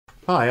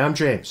Hi, I'm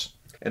James.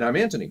 And I'm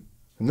Antony.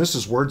 And this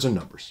is Words and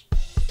Numbers.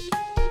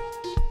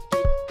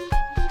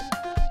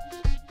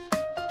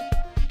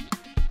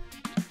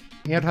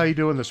 Ant, how you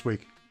doing this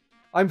week?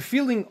 I'm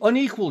feeling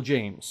unequal,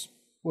 James.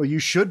 Well, you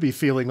should be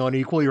feeling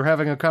unequal. You're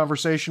having a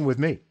conversation with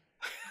me.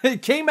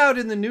 It came out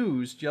in the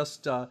news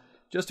just a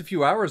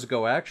few hours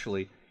ago,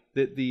 actually,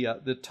 that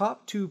the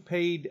top two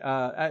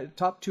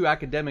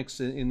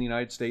academics in the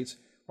United States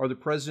are the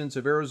presidents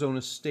of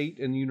Arizona State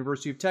and the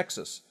University of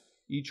Texas,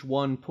 each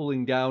one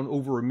pulling down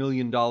over $1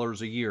 million a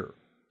year.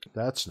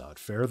 That's not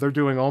fair. They're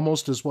doing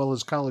almost as well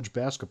as college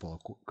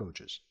basketball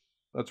coaches.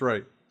 That's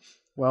right.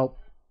 Well,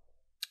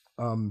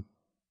 I'm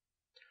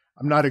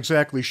not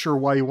exactly sure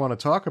why you want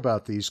to talk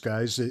about these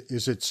guys.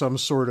 Is it some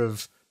sort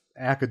of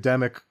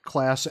academic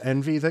class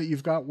envy that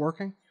you've got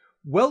working?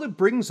 Well, it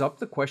brings up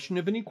the question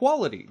of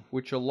inequality,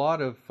 which a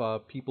lot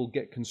of people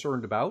get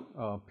concerned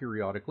about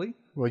periodically.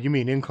 Well, you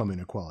mean income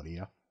inequality,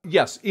 yeah?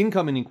 Yes,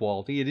 income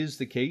inequality. It is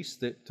the case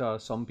that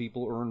some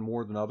people earn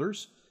more than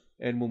others.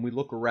 And when we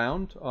look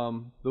around,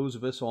 those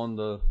of us on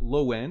the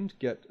low end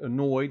get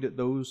annoyed at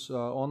those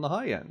on the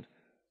high end.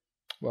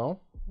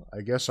 Well,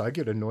 I guess I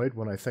get annoyed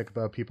when I think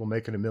about people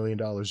making $1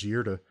 million a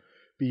year to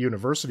be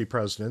university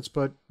presidents,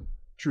 but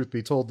truth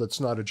be told,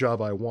 that's not a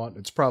job I want.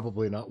 It's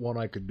probably not one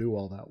I could do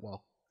all that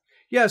well.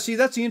 Yeah, see,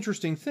 that's the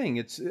interesting thing.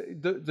 It's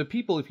the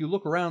people, if you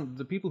look around,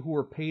 the people who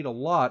are paid a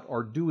lot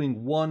are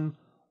doing one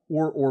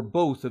or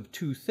both of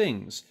two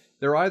things.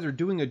 They're either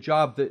doing a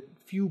job that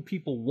few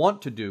people want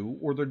to do,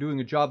 or they're doing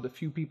a job that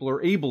few people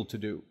are able to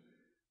do.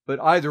 But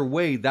either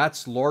way,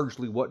 that's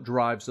largely what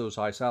drives those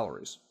high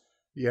salaries.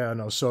 Yeah,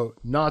 no, so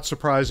not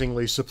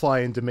surprisingly, supply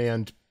and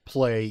demand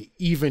play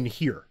even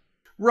here.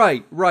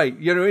 Right.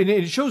 You know, and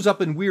it shows up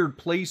in weird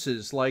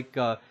places like,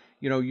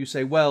 you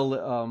say,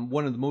 well,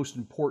 one of the most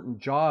important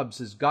jobs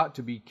has got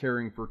to be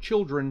caring for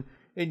children,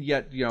 and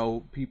yet,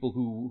 people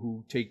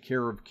who take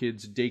care of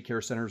kids,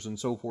 daycare centers and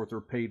so forth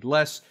are paid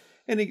less.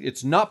 And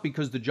it's not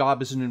because the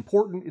job isn't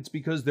important, it's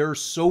because there are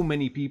so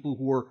many people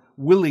who are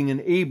willing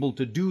and able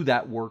to do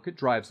that work, it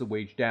drives the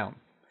wage down.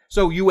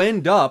 So you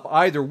end up,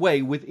 either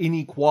way, with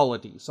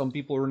inequality. Some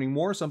people are earning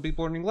more, some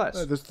people are earning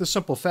less. The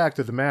simple fact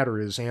of the matter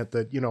is, Ant,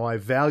 that, I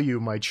value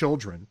my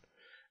children,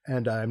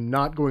 and I'm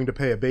not going to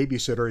pay a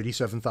babysitter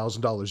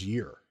 $87,000 a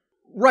year.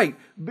 Right,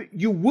 but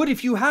you would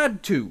if you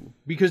had to,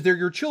 because they're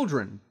your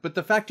children. But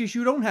the fact is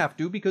you don't have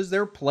to, because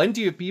there are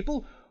plenty of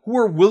people who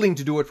are willing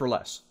to do it for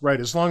less. Right,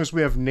 as long as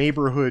we have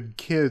neighborhood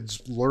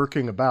kids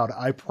lurking about,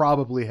 I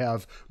probably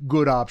have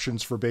good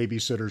options for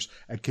babysitters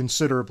at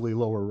considerably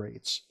lower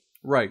rates.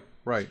 Right.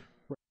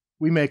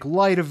 We make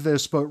light of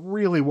this, but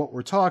really what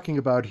we're talking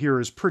about here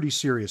is pretty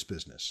serious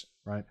business,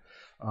 right?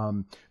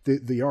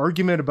 The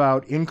argument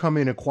about income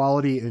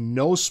inequality in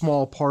no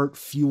small part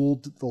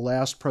fueled the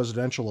last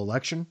presidential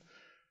election.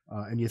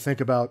 And you think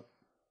about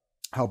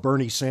how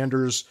Bernie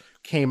Sanders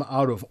came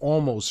out of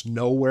almost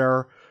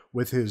nowhere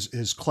with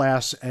his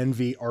class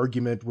envy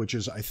argument, which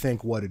is, I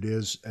think, what it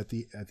is at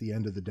the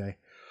end of the day.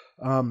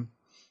 And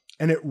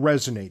it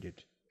resonated.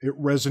 It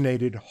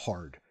resonated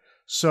hard.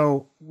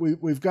 So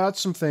we've got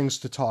some things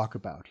to talk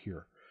about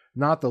here,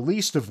 not the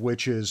least of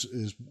which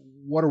is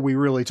what are we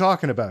really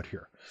talking about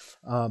here?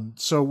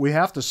 So we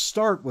have to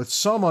start with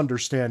some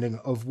understanding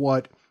of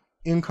what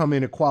income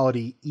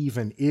inequality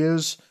even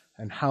is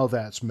and how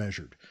that's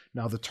measured.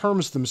 Now, the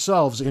terms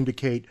themselves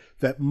indicate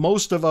that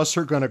most of us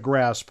are going to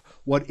grasp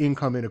what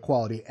income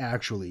inequality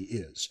actually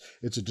is.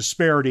 It's a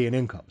disparity in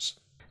incomes.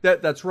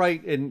 That's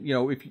right. And,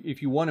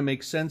 if you want to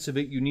make sense of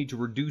it, you need to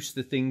reduce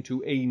the thing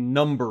to a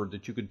number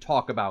that you could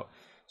talk about.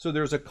 So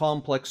there's a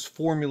complex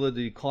formula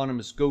that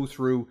economists go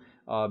through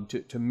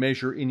to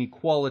measure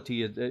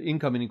inequality,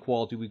 income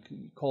inequality. We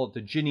call it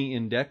the Gini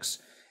index.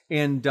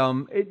 And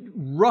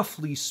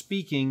roughly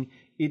speaking,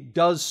 it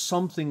does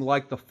something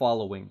like the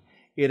following.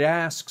 It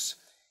asks,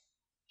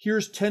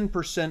 here's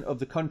 10% of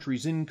the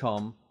country's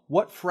income.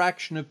 What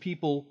fraction of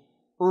people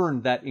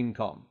earn that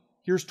income?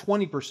 Here's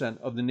 20%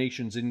 of the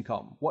nation's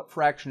income. What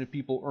fraction of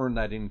people earn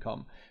that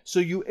income? So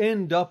you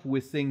end up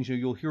with things,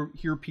 you'll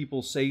hear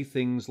people say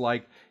things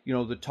like,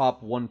 the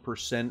top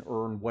 1%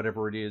 earn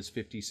whatever it is,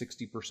 50,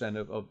 60%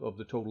 of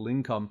the total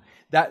income.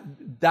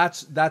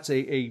 That's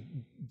a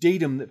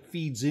datum that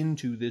feeds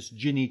into this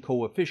Gini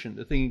coefficient,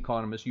 the thing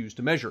economists use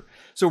to measure.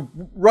 So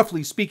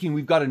roughly speaking,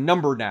 we've got a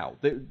number now.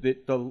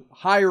 The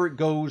higher it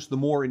goes, the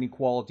more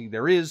inequality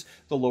there is.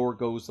 The lower it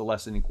goes, the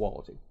less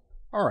inequality.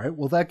 All right,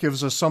 well, that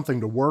gives us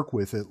something to work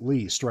with at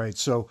least, right?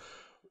 So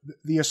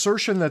the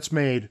assertion that's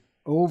made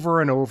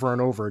over and over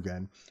and over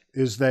again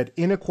is that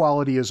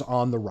inequality is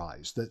on the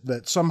rise,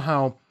 that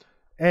somehow,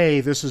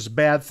 A, this is a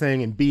bad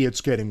thing, and B, it's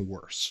getting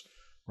worse,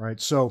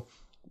 right? So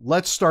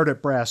let's start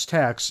at brass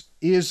tacks.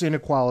 Is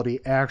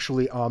inequality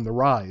actually on the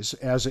rise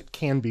as it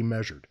can be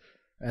measured?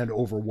 And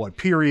over what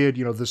period,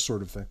 this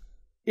sort of thing?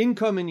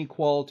 Income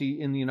inequality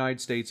in the United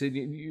States,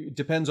 it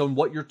depends on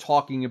what you're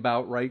talking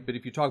about, right? But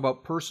if you talk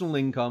about personal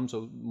income,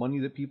 so money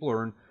that people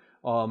earn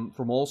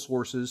from all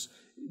sources,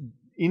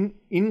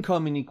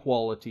 Income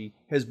inequality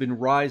has been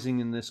rising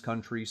in this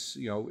country,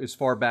 as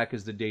far back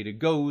as the data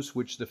goes,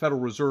 which the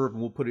Federal Reserve,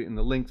 and we'll put it in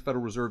the link, the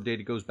Federal Reserve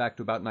data goes back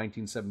to about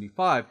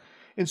 1975.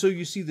 And so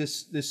you see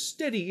this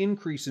steady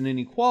increase in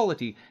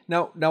inequality.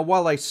 Now,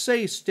 while I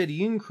say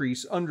steady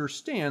increase,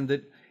 understand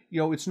that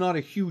it's not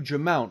a huge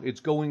amount. It's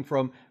going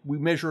from, we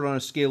measure it on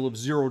a scale of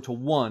 0 to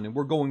 1, and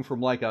we're going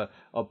from like a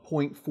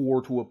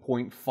 0.4 to a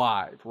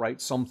 0.5, right?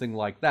 Something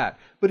like that.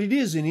 But it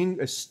is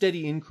a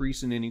steady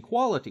increase in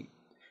inequality.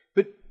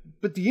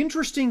 But the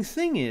interesting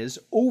thing is,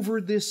 over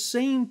this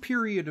same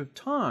period of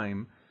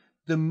time,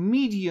 the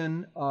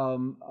median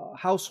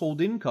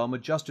household income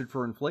adjusted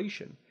for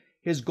inflation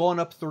has gone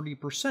up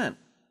 30%.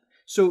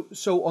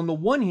 So on the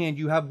one hand,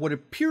 you have what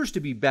appears to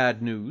be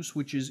bad news,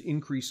 which is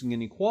increasing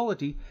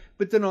inequality.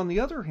 But then on the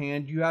other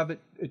hand, you have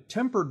it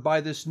tempered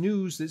by this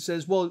news that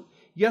says, well,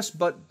 yes,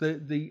 but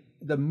the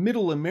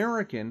middle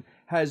American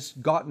has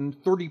gotten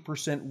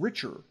 30%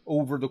 richer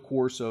over the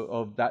course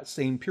of that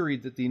same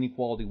period that the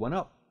inequality went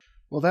up.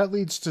 Well, that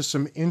leads to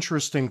some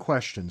interesting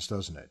questions,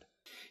 doesn't it?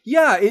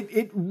 Yeah,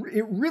 it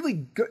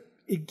really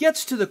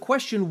gets to the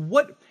question,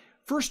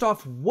 first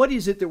off, what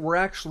is it that we're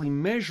actually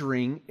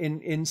measuring?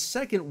 And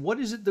second, what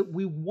is it that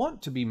we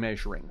want to be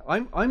measuring?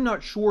 I'm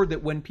not sure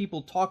that when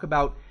people talk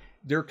about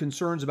their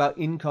concerns about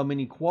income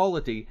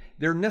inequality,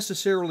 they're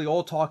necessarily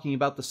all talking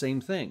about the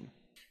same thing.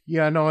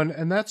 Yeah, no,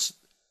 and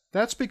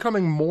that's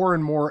becoming more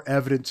and more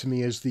evident to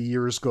me as the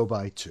years go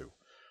by too,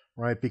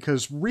 right?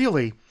 Because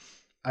really,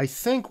 I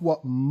think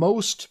what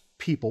most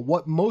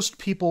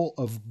people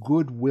of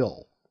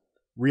goodwill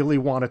really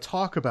want to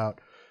talk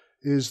about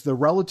is the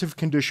relative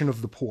condition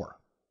of the poor.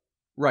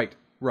 Right.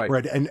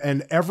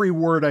 And every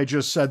word I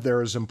just said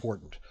there is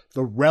important.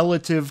 The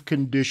relative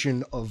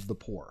condition of the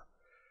poor.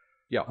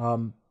 Yeah.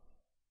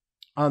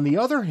 On the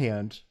other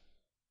hand,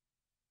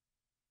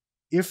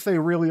 if they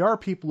really are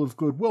people of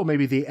goodwill,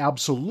 maybe the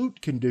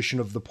absolute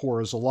condition of the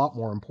poor is a lot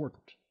more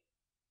important.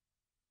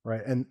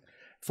 Right? And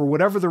for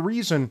whatever the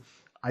reason,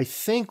 I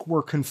think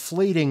we're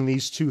conflating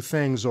these two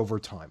things over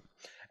time.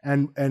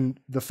 And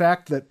the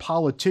fact that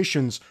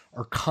politicians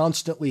are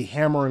constantly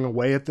hammering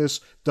away at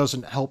this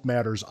doesn't help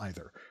matters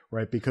either,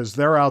 right? Because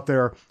they're out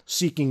there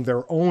seeking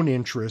their own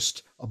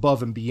interest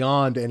above and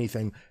beyond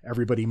anything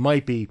everybody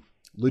might be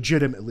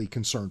legitimately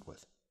concerned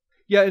with.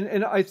 Yeah,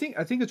 and I think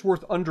it's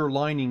worth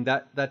underlining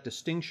that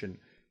distinction.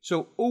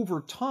 So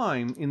over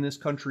time in this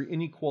country,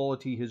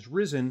 inequality has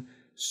risen.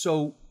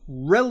 So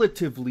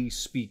relatively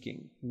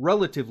speaking,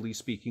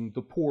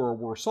 the poor are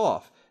worse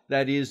off.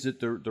 That is, that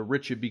the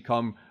rich have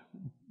become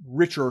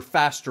richer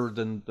faster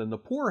than the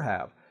poor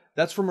have.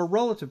 That's from a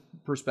relative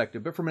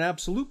perspective. But from an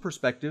absolute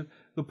perspective,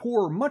 the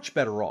poor are much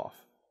better off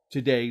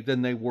today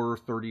than they were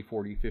 30,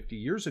 40, 50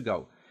 years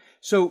ago.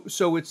 So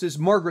it's this,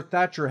 Margaret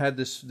Thatcher had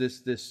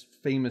this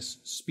famous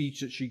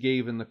speech that she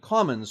gave in the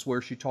Commons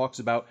where she talks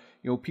about,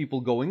 people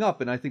going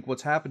up. And I think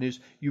what's happened is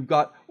you've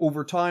got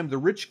over time the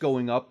rich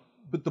going up,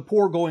 but the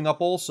poor going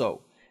up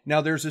also. Now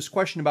there's this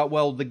question about,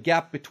 well, the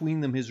gap between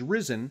them has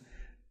risen.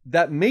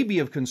 That may be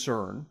of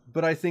concern,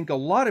 but I think a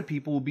lot of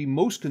people will be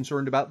most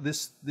concerned about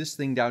this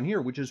thing down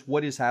here, which is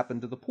what has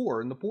happened to the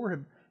poor. And the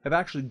poor have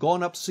actually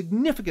gone up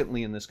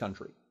significantly in this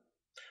country.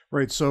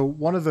 Right. So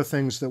one of the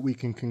things that we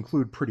can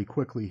conclude pretty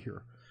quickly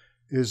here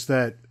is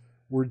that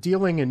we're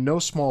dealing in no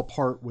small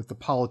part with the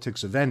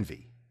politics of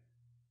envy,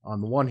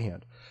 on the one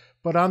hand.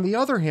 But on the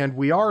other hand,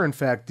 we are in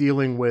fact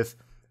dealing with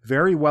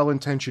very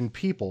well-intentioned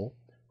people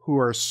who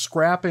are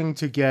scrapping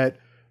to get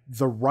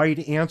the right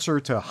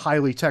answer to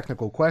highly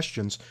technical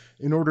questions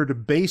in order to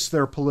base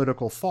their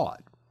political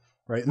thought,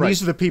 right? And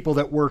these are the people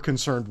that we're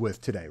concerned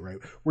with today, right?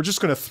 We're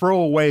just going to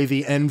throw away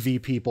the envy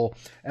people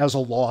as a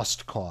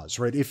lost cause,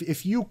 right?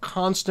 If you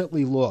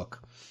constantly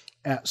look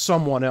at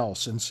someone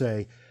else and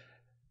say,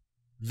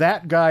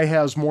 that guy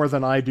has more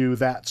than I do,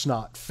 that's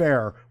not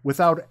fair,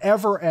 without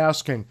ever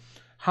asking,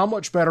 how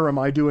much better am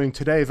I doing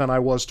today than I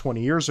was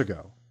 20 years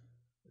ago?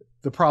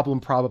 The problem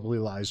probably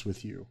lies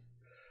with you.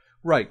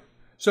 Right.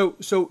 So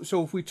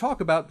if we talk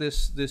about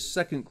this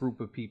second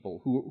group of people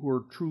who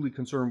are truly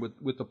concerned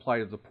with the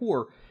plight of the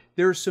poor,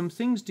 there's some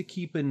things to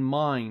keep in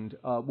mind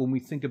when we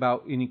think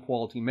about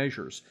inequality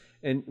measures.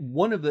 And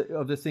one of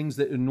the things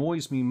that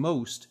annoys me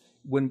most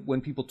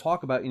when people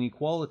talk about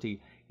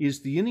inequality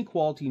is the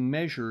inequality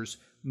measures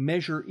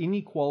measure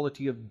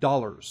inequality of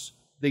dollars.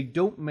 They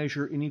don't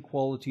measure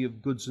inequality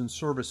of goods and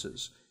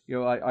services.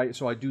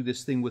 So I do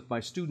this thing with my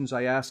students.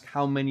 I ask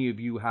how many of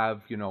you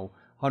have,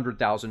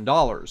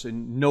 $100,000,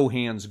 and no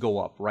hands go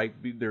up, right?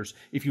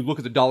 If you look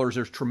at the dollars,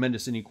 there's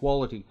tremendous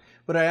inequality.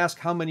 But I ask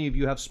how many of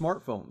you have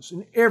smartphones,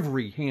 and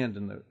every hand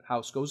in the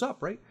house goes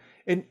up, right?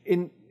 And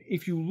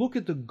if you look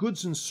at the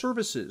goods and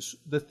services,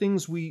 the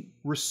things we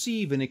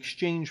receive in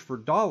exchange for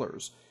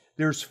dollars,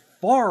 there's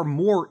far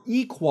more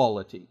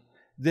equality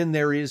than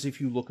there is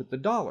if you look at the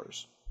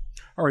dollars.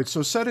 All right,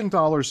 so setting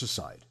dollars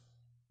aside,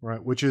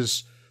 right, which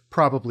is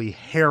probably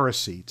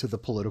heresy to the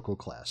political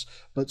class,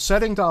 but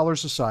setting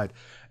dollars aside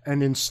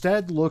and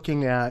instead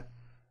looking at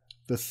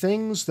the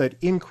things that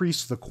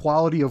increase the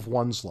quality of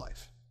one's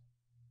life,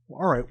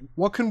 All right,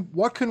 what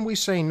can we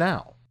say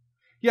now?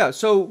 Yeah,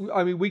 so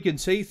I mean, we can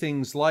say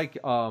things like,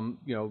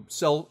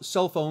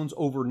 cell phones.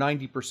 Over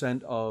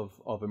 90%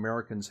 of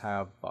Americans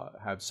have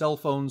cell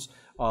phones.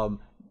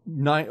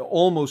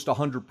 Almost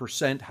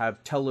 100%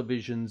 have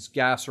televisions,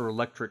 gas or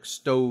electric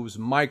stoves,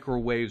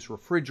 microwaves,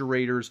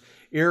 refrigerators,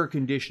 air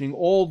conditioning.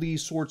 All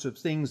these sorts of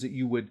things that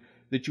you would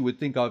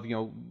think of,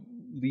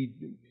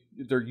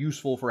 they're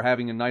useful for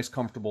having a nice,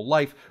 comfortable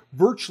life.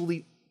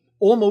 Virtually,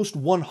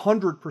 almost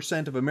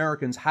 100% of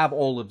Americans have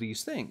all of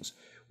these things,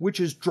 which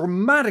is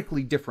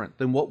dramatically different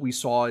than what we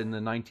saw in the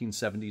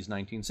 1970s,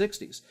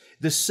 1960s.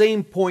 The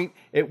same point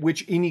at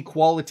which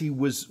inequality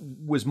was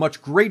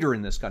much greater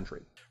in this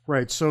country.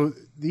 Right. So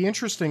the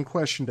interesting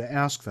question to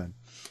ask then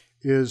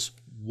is,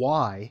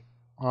 why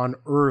on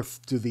earth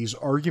do these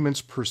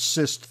arguments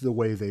persist the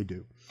way they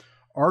do?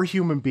 Are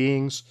human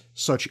beings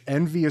such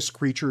envious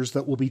creatures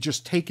that will be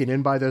just taken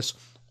in by this?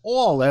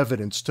 All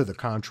evidence to the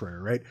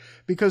contrary, right?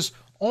 Because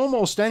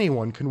almost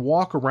anyone can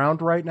walk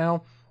around right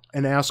now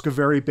and ask a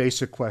very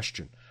basic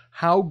question.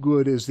 How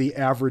good is the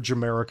average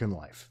American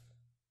life?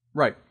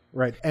 Right.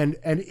 Right. And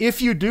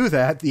if you do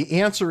that,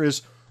 the answer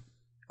is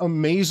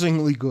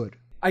amazingly good.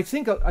 I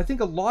think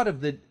a lot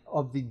of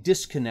the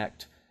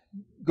disconnect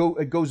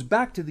goes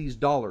back to these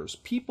dollars.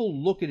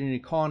 People look at an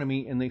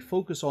economy and they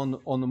focus on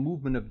the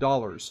movement of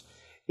dollars.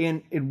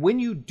 And when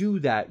you do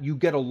that, you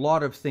get a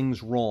lot of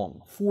things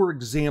wrong. For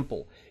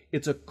example,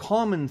 it's a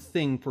common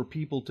thing for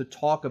people to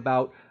talk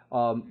about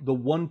the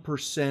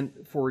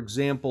 1%, for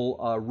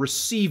example,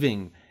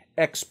 receiving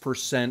X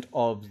percent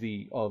of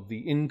the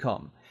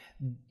income.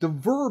 The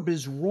verb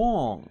is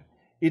wrong.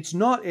 It's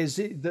not as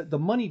if the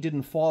money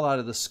didn't fall out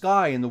of the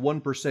sky and the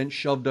 1%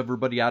 shoved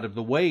everybody out of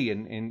the way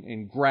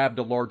and grabbed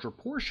a larger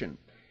portion.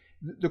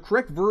 The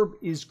correct verb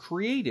is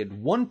created.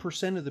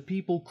 1% of the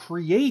people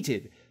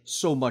created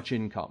so much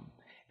income.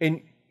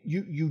 And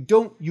you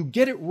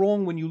get it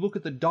wrong when you look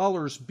at the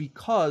dollars,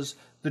 because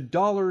the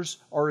dollars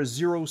are a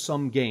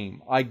zero-sum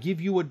game. I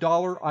give you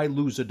 $1, I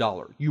lose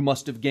 $1. You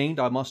must have gained,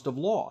 I must have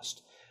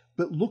lost.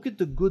 But look at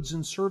the goods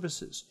and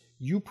services.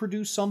 You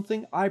produce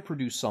something, I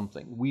produce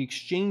something. We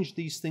exchange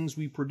these things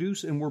we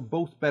produce, and we're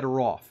both better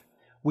off.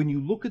 When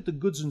you look at the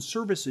goods and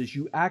services,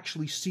 you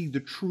actually see the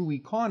true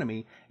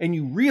economy, and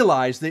you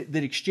realize that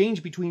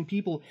exchange between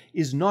people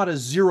is not a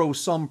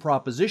zero-sum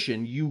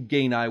proposition. You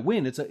gain, I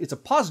win. It's a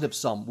positive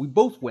sum. We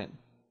both win.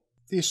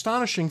 The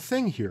astonishing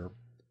thing here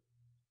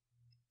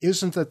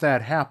isn't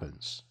that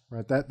happens,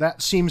 right?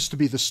 That seems to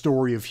be the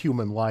story of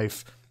human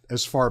life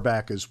as far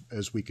back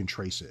as we can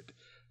trace it.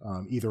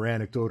 Either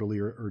anecdotally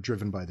or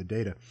driven by the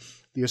data.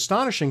 The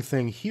astonishing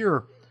thing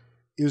here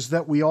is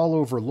that we all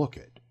overlook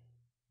it.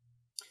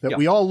 That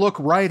we all look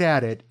right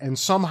at it and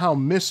somehow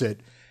miss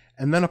it,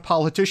 and then a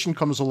politician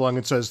comes along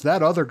and says,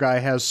 that other guy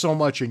has so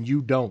much and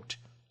you don't.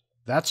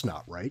 That's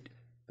not right.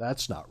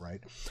 That's not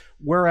right.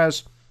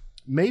 Whereas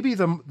maybe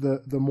the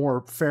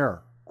more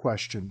fair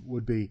question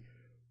would be,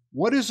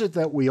 what is it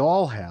that we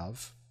all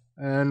have,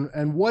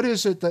 and what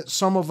is it that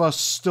some of us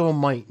still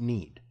might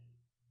need?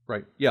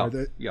 Right. Yeah.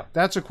 Yeah.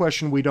 That's a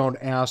question we don't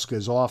ask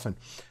as often.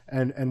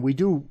 And we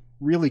do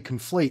really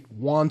conflate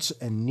wants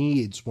and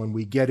needs when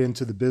we get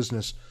into the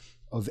business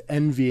of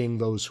envying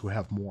those who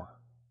have more.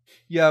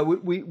 Yeah,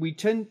 we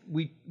tend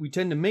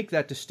to make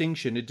that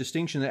distinction, a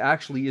distinction that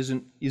actually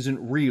isn't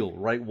real,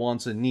 right?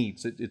 Wants and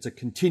needs. It's a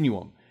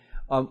continuum.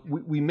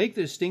 We make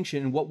the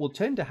distinction, and what will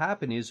tend to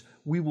happen is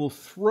we will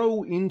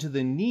throw into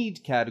the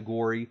need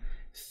category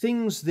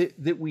things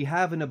that we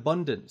have in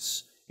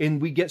abundance. And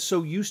we get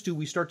so used to,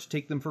 we start to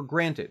take them for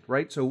granted,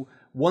 right? So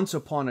once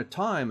upon a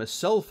time, a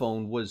cell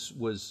phone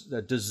was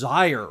a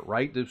desire,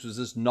 right? This was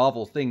this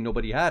novel thing.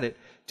 Nobody had it.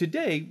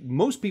 Today,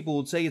 most people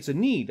would say it's a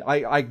need.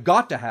 I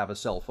got to have a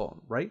cell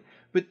phone, right?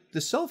 But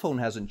the cell phone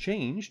hasn't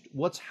changed.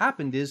 What's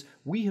happened is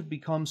we have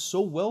become so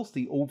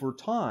wealthy over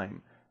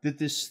time that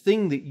this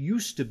thing that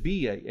used to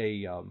be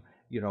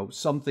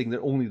something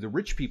that only the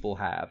rich people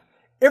have,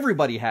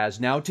 everybody has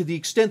now, to the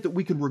extent that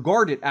we can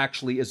regard it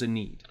actually as a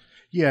need.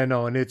 Yeah,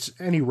 no, and it's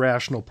any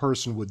rational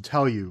person would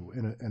tell you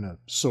in a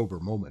sober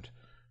moment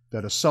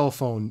that a cell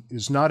phone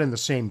is not in the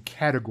same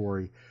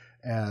category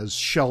as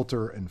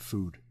shelter and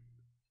food.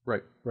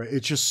 Right. Right.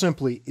 It just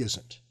simply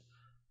isn't.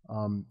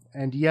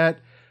 And yet,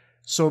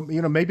 so,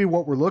 maybe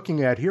what we're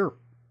looking at here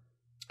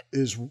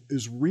is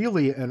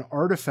really an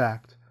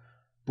artifact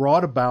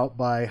brought about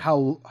by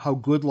how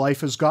good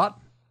life has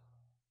gotten.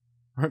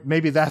 Right?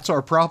 Maybe that's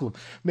our problem.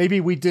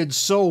 Maybe we did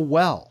so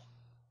well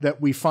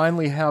that we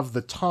finally have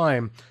the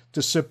time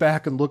to sit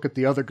back and look at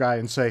the other guy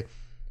and say,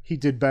 he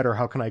did better,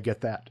 how can I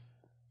get that?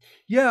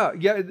 Yeah,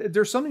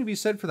 there's something to be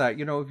said for that.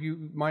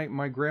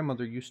 My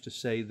grandmother used to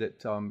say that,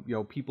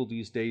 people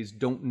these days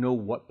don't know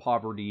what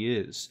poverty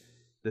is.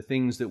 The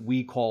things that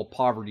we call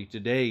poverty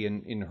today,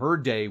 in her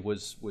day,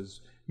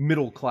 was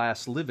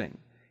middle-class living.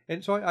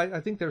 And so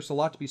I think there's a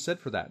lot to be said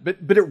for that.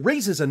 But it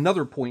raises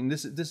another point, and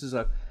this is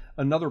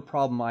another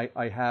problem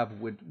I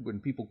have when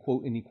people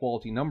quote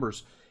inequality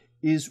numbers,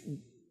 is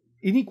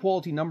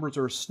inequality numbers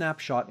are a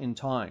snapshot in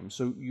time.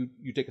 So you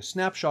take a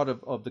snapshot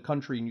of the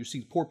country and you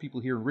see poor people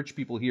here and rich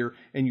people here,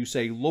 and you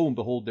say, lo and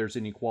behold, there's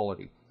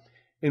inequality.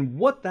 And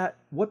what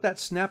that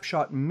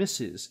snapshot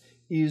misses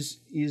is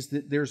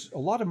that there's a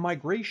lot of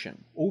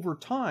migration. Over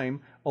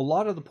time, a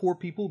lot of the poor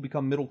people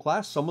become middle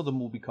class. Some of them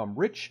will become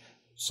rich.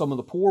 Some of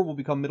the poor will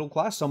become middle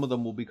class. Some of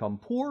them will become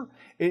poor.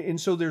 And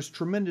so there's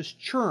tremendous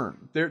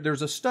churn.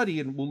 There's a study,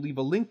 and we'll leave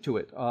a link to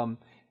it,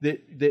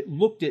 that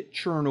looked at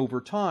churn over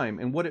time.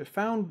 And what it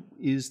found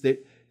is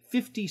that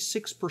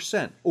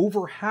 56%,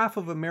 over half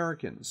of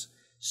Americans,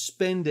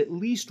 spend at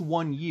least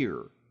 1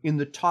 year in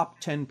the top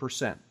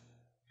 10%.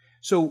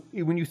 So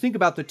when you think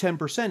about the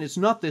 10%, it's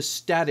not this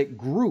static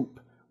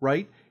group,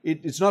 right?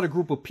 It's not a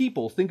group of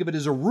people. Think of it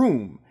as a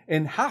room.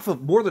 And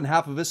more than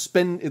half of us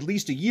spend at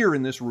least a year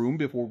in this room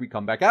before we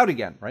come back out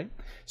again, right?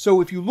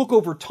 So if you look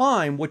over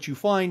time, what you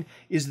find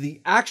is the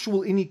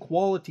actual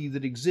inequality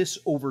that exists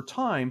over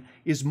time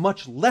is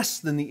much less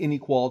than the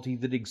inequality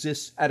that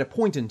exists at a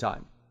point in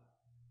time.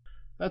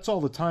 That's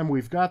all the time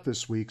we've got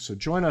this week, so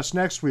join us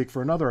next week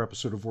for another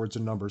episode of Words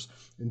and Numbers.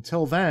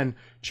 Until then,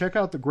 check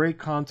out the great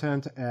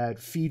content at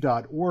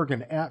fee.org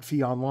and at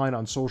Fee Online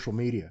on social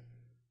media.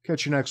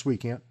 Catch you next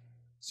week, Ant.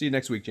 See you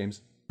next week,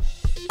 James.